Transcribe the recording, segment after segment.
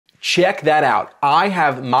Check that out. I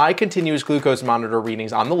have my continuous glucose monitor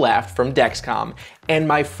readings on the left from Dexcom and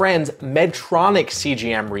my friend's Medtronic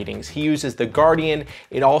CGM readings. He uses the Guardian.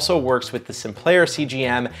 It also works with the Simplera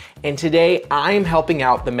CGM. And today I'm helping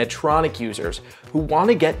out the Medtronic users who want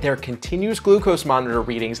to get their continuous glucose monitor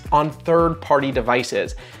readings on third-party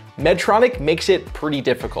devices. Medtronic makes it pretty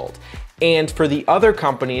difficult. And for the other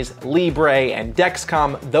companies, Libre and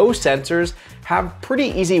Dexcom, those sensors have pretty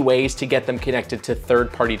easy ways to get them connected to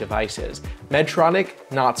third-party devices. Medtronic,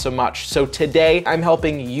 not so much. So today, I'm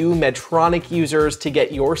helping you Medtronic users to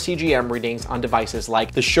get your CGM readings on devices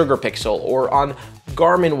like the SugarPixel or on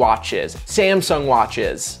Garmin watches, Samsung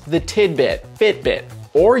watches, the Tidbit, Fitbit,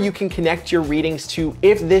 or you can connect your readings to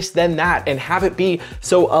if this then that and have it be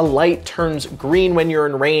so a light turns green when you're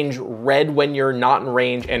in range, red when you're not in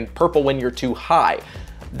range, and purple when you're too high.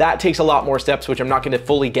 That takes a lot more steps, which I'm not going to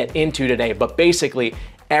fully get into today, but basically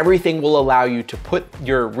everything will allow you to put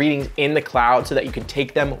your readings in the cloud so that you can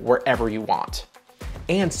take them wherever you want.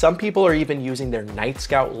 And some people are even using their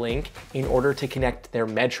Nightscout link in order to connect their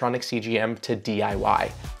Medtronic CGM to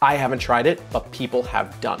DIY. I haven't tried it, but people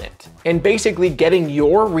have done it. And basically getting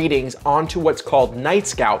your readings onto what's called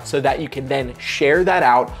Nightscout so that you can then share that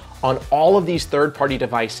out on all of these third-party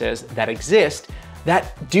devices that exist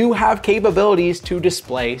that do have capabilities to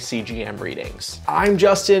display CGM readings. I'm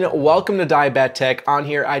Justin, welcome to Diabetic Tech. On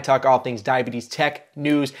here, I talk all things diabetes tech,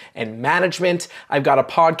 news, and management. I've got a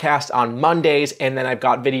podcast on Mondays, and then I've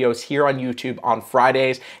got videos here on YouTube on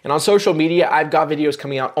Fridays. And on social media, I've got videos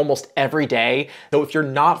coming out almost every day. So if you're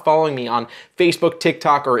not following me on Facebook,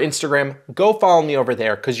 TikTok, or Instagram, go follow me over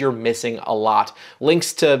there because you're missing a lot.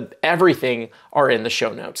 Links to everything are in the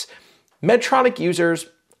show notes. Medtronic users,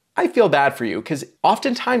 I feel bad for you because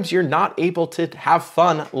oftentimes you're not able to have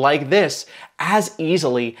fun like this as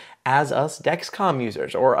easily as us Dexcom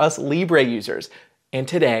users or us Libre users. And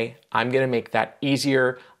today I'm going to make that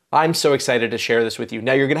easier. I'm so excited to share this with you.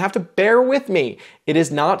 Now you're going to have to bear with me. It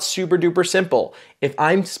is not super duper simple. If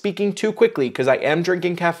I'm speaking too quickly because I am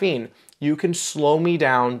drinking caffeine, you can slow me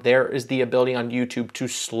down. There is the ability on YouTube to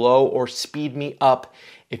slow or speed me up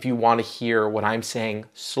if you want to hear what I'm saying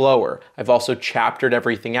slower. I've also chaptered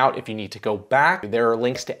everything out. If you need to go back, there are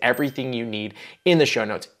links to everything you need in the show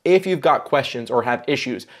notes. If you've got questions or have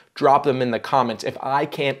issues, drop them in the comments. If I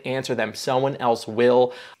can't answer them, someone else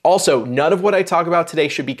will. Also, none of what I talk about today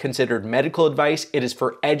should be considered medical advice. It is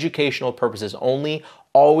for educational purposes only.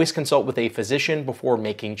 Always consult with a physician before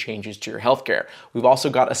making changes to your healthcare. We've also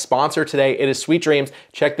got a sponsor today. It is Sweet Dreams.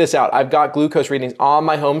 Check this out. I've got glucose readings on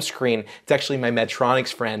my home screen. It's actually my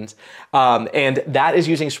Medtronic's friends. And that is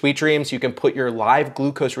using Sweet Dreams. You can put your live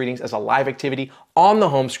glucose readings as a live activity on the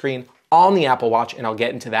home screen, on the Apple Watch, and I'll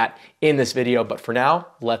get into that in this video. But for now,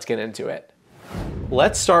 let's get into it.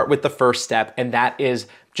 Let's start with the first step, and that is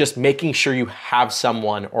just making sure you have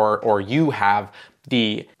someone or you have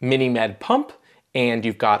the MiniMed pump and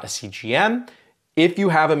you've got a CGM. If you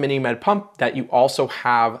have a MiniMed pump, that you also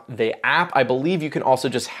have the app. I believe you can also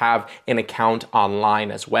just have an account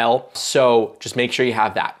online as well. So just make sure you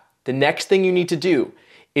have that. The next thing you need to do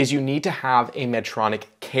is you need to have a Medtronic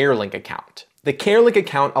CareLink account. The CareLink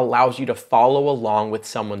account allows you to follow along with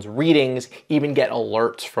someone's readings, even get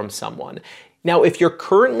alerts from someone. Now, if you're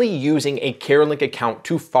currently using a CareLink account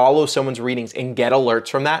to follow someone's readings and get alerts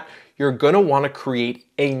from that, you're gonna wanna create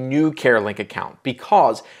a new CareLink account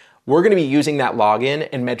because we're gonna be using that login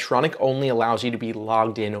and Medtronic only allows you to be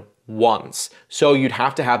logged in once. So you'd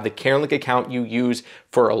have to have the CareLink account you use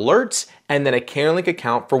for alerts and then a CareLink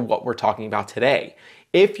account for what we're talking about today.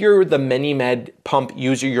 If you're the MiniMed pump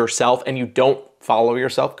user yourself and you don't follow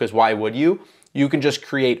yourself, because why would you? You can just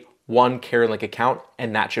create one CareLink account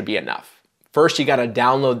and that should be enough. First, you gotta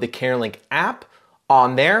download the CareLink app.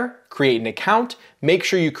 On there, create an account. Make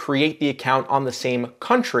sure you create the account on the same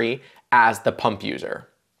country as the pump user.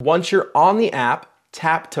 Once you're on the app,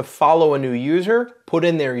 tap to follow a new user, put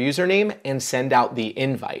in their username, and send out the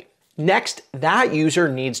invite. Next, that user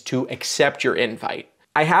needs to accept your invite.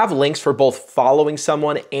 I have links for both following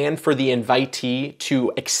someone and for the invitee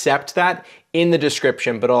to accept that in the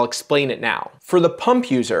description, but I'll explain it now. For the pump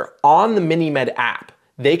user on the MiniMed app,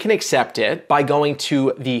 they can accept it by going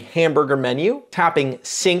to the hamburger menu, tapping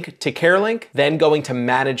Sync to CareLink, then going to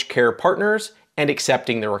Manage Care Partners and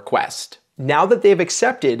accepting the request. Now that they've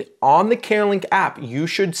accepted, on the CareLink app, you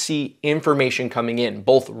should see information coming in,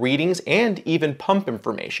 both readings and even pump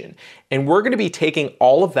information. And we're gonna be taking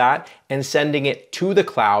all of that and sending it to the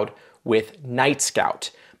cloud with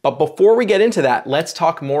Nightscout. But before we get into that, let's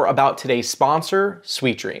talk more about today's sponsor,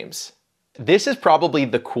 Sweet Dreams. This is probably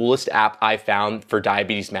the coolest app I found for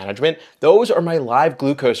diabetes management. Those are my live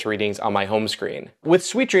glucose readings on my home screen. With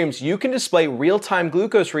Sweet Dreams, you can display real-time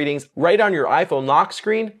glucose readings right on your iPhone lock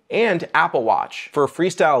screen and Apple Watch. For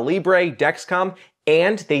Freestyle Libre, Dexcom,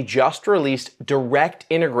 and they just released direct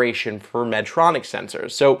integration for Medtronic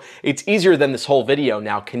sensors, so it's easier than this whole video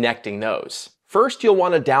now connecting those. First, you'll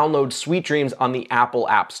want to download Sweet Dreams on the Apple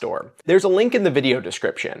App Store. There's a link in the video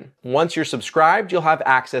description. Once you're subscribed, you'll have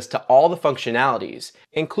access to all the functionalities,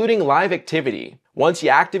 including live activity. Once you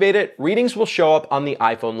activate it, readings will show up on the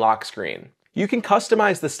iPhone lock screen. You can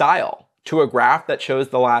customize the style to a graph that shows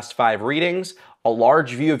the last 5 readings, a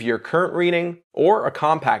large view of your current reading, or a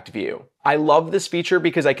compact view. I love this feature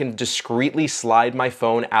because I can discreetly slide my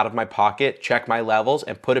phone out of my pocket, check my levels,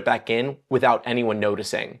 and put it back in without anyone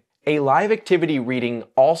noticing. A live activity reading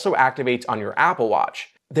also activates on your Apple Watch.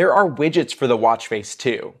 There are widgets for the watch face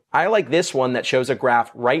too. I like this one that shows a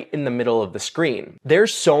graph right in the middle of the screen.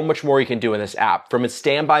 There's so much more you can do in this app, from a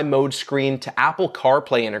standby mode screen to Apple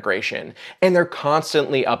CarPlay integration, and they're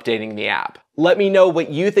constantly updating the app. Let me know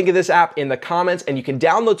what you think of this app in the comments, and you can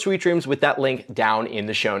download Sweet Dreams with that link down in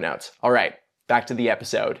the show notes. All right, back to the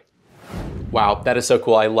episode. Wow, that is so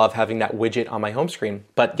cool. I love having that widget on my home screen.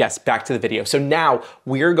 But yes, back to the video. So now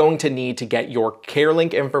we're going to need to get your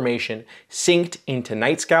CareLink information synced into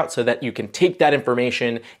Nightscout so that you can take that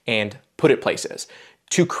information and put it places.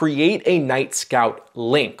 To create a Nightscout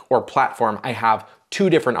link or platform, I have 2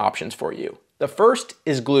 different options for you. The first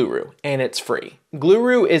is Gluru, and it's free.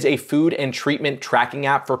 Gluru is a food and treatment tracking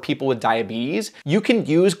app for people with diabetes. You can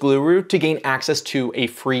use Gluru to gain access to a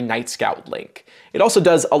free Nightscout link. It also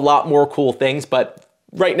does a lot more cool things, but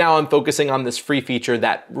right now I'm focusing on this free feature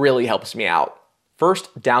that really helps me out.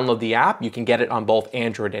 First, download the app. You can get it on both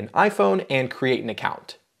Android and iPhone and create an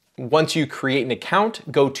account. Once you create an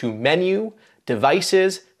account, go to Menu,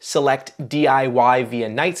 Devices, select DIY via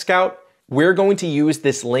Nightscout. We're going to use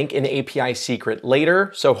this link in API secret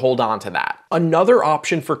later, so hold on to that. Another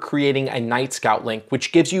option for creating a Nightscout link,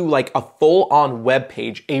 which gives you like a full-on web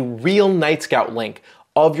page, a real Nightscout link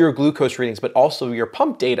of your glucose readings, but also your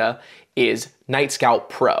pump data, is Nightscout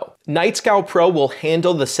Pro. Nightscout Pro will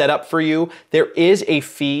handle the setup for you. There is a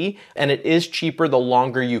fee, and it is cheaper the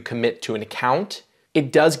longer you commit to an account.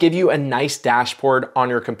 It does give you a nice dashboard on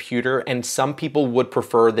your computer, and some people would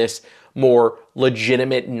prefer this more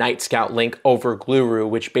legitimate Nightscout link over Gluru,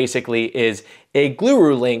 which basically is a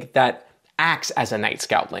Gluru link that acts as a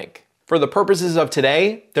Nightscout link. For the purposes of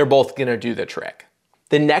today, they're both gonna do the trick.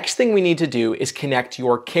 The next thing we need to do is connect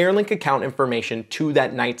your CareLink account information to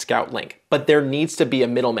that Nightscout link, but there needs to be a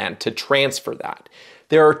middleman to transfer that.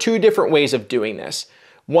 There are 2 different ways of doing this.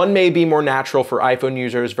 One may be more natural for iPhone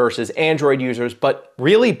users versus Android users, but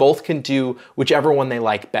really both can do whichever one they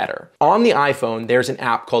like better. On the iPhone, there's an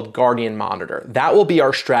app called Guardian Monitor. That will be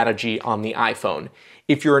our strategy on the iPhone.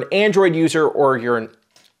 If you're an Android user or you're an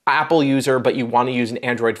Apple user, but you want to use an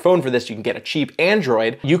Android phone for this, you can get a cheap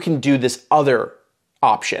Android, you can do this other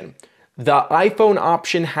option. The iPhone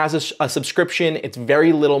option has a subscription, it's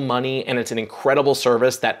very little money, and it's an incredible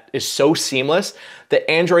service that is so seamless. The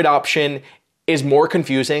Android option is more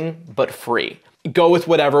confusing, but free. Go with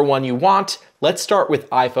whatever one you want. Let's start with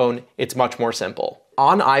iPhone. It's much more simple.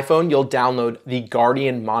 On iPhone, you'll download the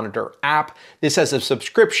Guardian Monitor app. This has a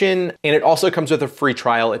subscription, and it also comes with a free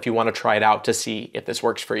trial if you want to try it out to see if this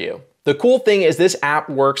works for you. The cool thing is this app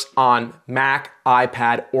works on Mac,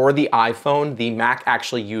 iPad, or the iPhone. The Mac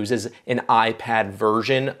actually uses an iPad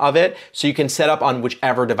version of it, so you can set up on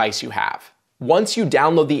whichever device you have. Once you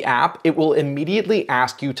download the app, it will immediately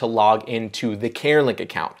ask you to log into the CareLink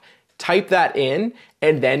account. Type that in,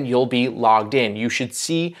 and then you'll be logged in. You should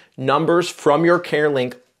see numbers from your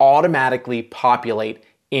CareLink automatically populate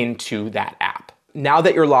into that app. Now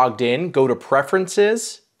that you're logged in, go to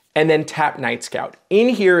Preferences, and then tap Nightscout. In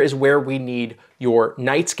here is where we need your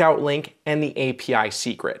Nightscout link and the API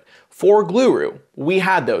secret. For Gluru, we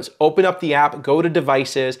had those. Open up the app, go to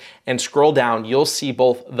Devices, and scroll down. You'll see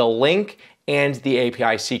both the link and the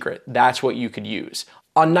API secret. That's what you could use.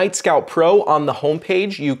 On Nightscout Pro, on the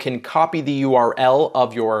homepage, you can copy the URL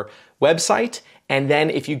of your website, and then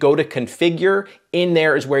if you go to Configure, in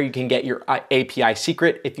there is where you can get your API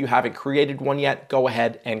secret. If you haven't created one yet, go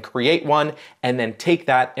ahead and create one, and then take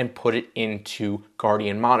that and put it into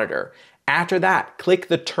Guardian Monitor. After that, click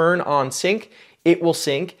the Turn on Sync. It will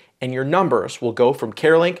sync, and your numbers will go from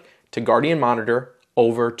CareLink to Guardian Monitor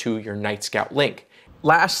over to your Nightscout link.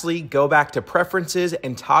 Lastly, go back to Preferences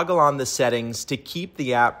and toggle on the settings to keep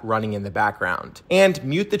the app running in the background, and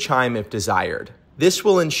mute the chime if desired. This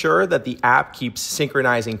will ensure that the app keeps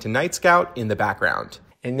synchronizing to Nightscout in the background.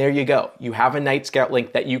 And there you go. You have a Nightscout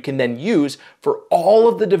link that you can then use for all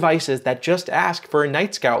of the devices that just ask for a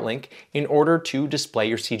Nightscout link in order to display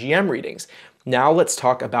your CGM readings. Now let's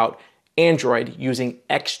talk about Android using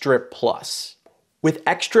Xdrip Plus. With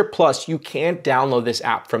Xdrip Plus, you can't download this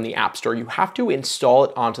app from the App Store. You have to install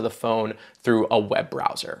it onto the phone through a web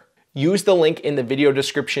browser. Use the link in the video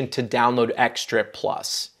description to download Xdrip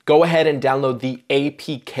Plus. Go ahead and download the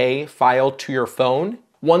APK file to your phone.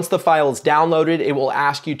 Once the file is downloaded, it will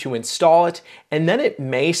ask you to install it, and then it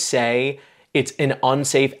may say it's an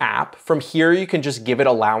unsafe app. From here, you can just give it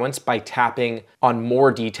allowance by tapping on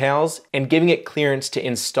more details and giving it clearance to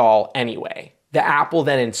install anyway. The app will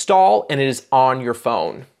then install and it is on your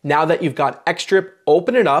phone. Now that you've got Xdrip,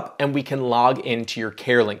 open it up and we can log into your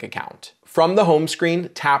CareLink account. From the home screen,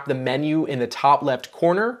 tap the menu in the top left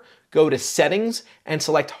corner, go to Settings and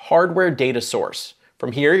select Hardware Data Source.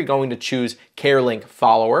 From here, you're going to choose CareLink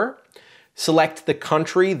Follower. Select the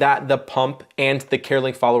country that the pump and the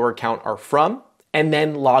CareLink Follower account are from, and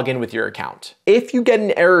then log in with your account. If you get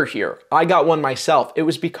an error here, I got one myself. It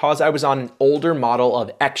was because I was on an older model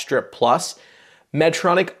of Xdrip Plus.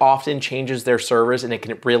 Medtronic often changes their servers and it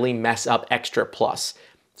can really mess up Xdrip Plus.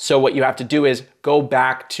 So what you have to do is go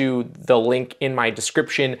back to the link in my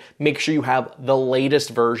description, make sure you have the latest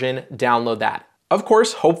version, download that. Of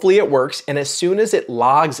course, hopefully it works, and as soon as it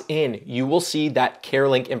logs in, you will see that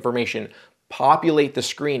CareLink information populate the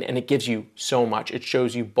screen, and it gives you so much. It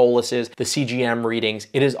shows you boluses, the CGM readings,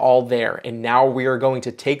 it is all there. And now we are going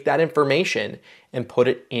to take that information and put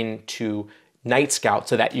it into Nightscout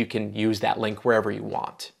so that you can use that link wherever you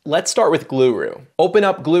want. Let's start with Gluru. Open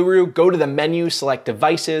up Gluru, go to the menu, select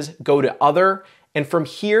Devices, go to Other, and from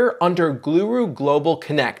here under Gluru Global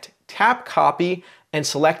Connect, tap Copy and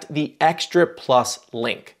select the Xdrip Plus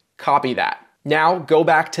link. Copy that. Now go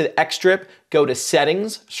back to Xdrip, go to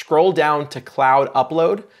Settings, scroll down to Cloud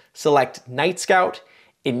Upload, select Nightscout,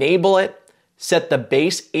 enable it, set the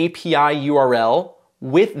base API URL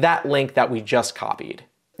with that link that we just copied.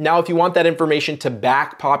 Now, if you want that information to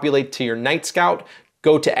back populate to your Nightscout,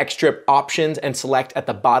 go to Xdrip Options and select at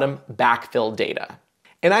the bottom Backfill Data.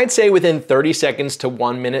 And I'd say within 30 seconds to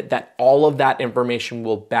 1 minute that all of that information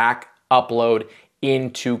will back upload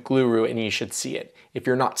into Gluru and you should see it. If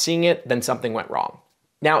you're not seeing it, then something went wrong.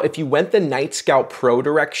 Now, if you went the Nightscout Pro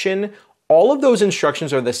direction, all of those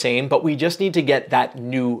instructions are the same, but we just need to get that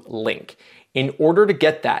new link. In order to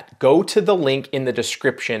get that, go to the link in the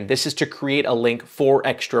description. This is to create a link for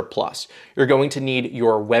Xdrip Plus. You're going to need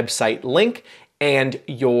your website link and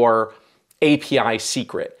your API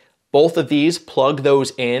secret. Both of these, plug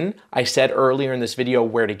those in. I said earlier in this video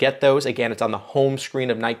where to get those. Again, it's on the home screen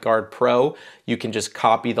of NightGuard Pro. You can just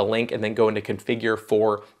copy the link and then go into configure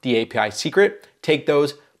for the API secret. Take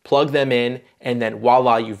those, plug them in, and then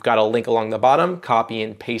voila, you've got a link along the bottom, copy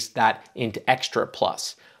and paste that into Xdrip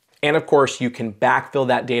Plus. And of course, you can backfill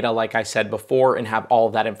that data like I said before and have all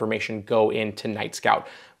of that information go into Nightscout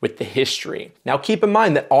with the history. Now keep in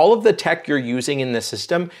mind that all of the tech you're using in the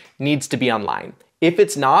system needs to be online. If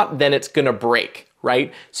it's not, then it's gonna break,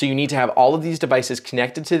 right? So you need to have all of these devices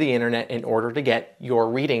connected to the internet in order to get your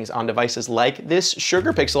readings on devices like this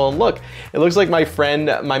SugarPixel. And look, it looks like my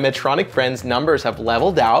Medtronic friend's numbers have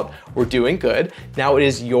leveled out. We're doing good. Now it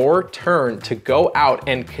is your turn to go out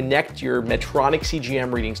and connect your Medtronic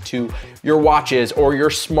CGM readings to your watches or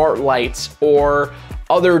your smart lights or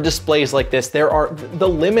other displays like this. The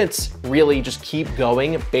limits really just keep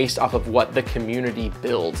going based off of what the community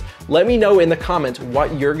builds. Let me know in the comments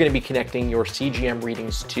what you're gonna be connecting your CGM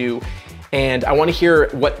readings to. And I wanna hear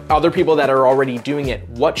what other people that are already doing it,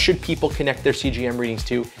 what should people connect their CGM readings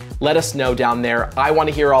to? Let us know down there. I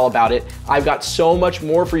wanna hear all about it. I've got so much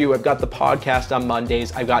more for you. I've got the podcast on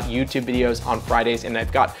Mondays, I've got YouTube videos on Fridays, and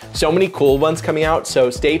I've got so many cool ones coming out. So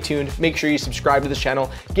stay tuned, make sure you subscribe to this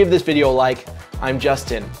channel, give this video a like. I'm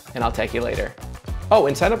Justin, and I'll talk to you later. Oh,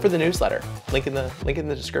 and sign up for the newsletter. Link in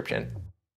the description.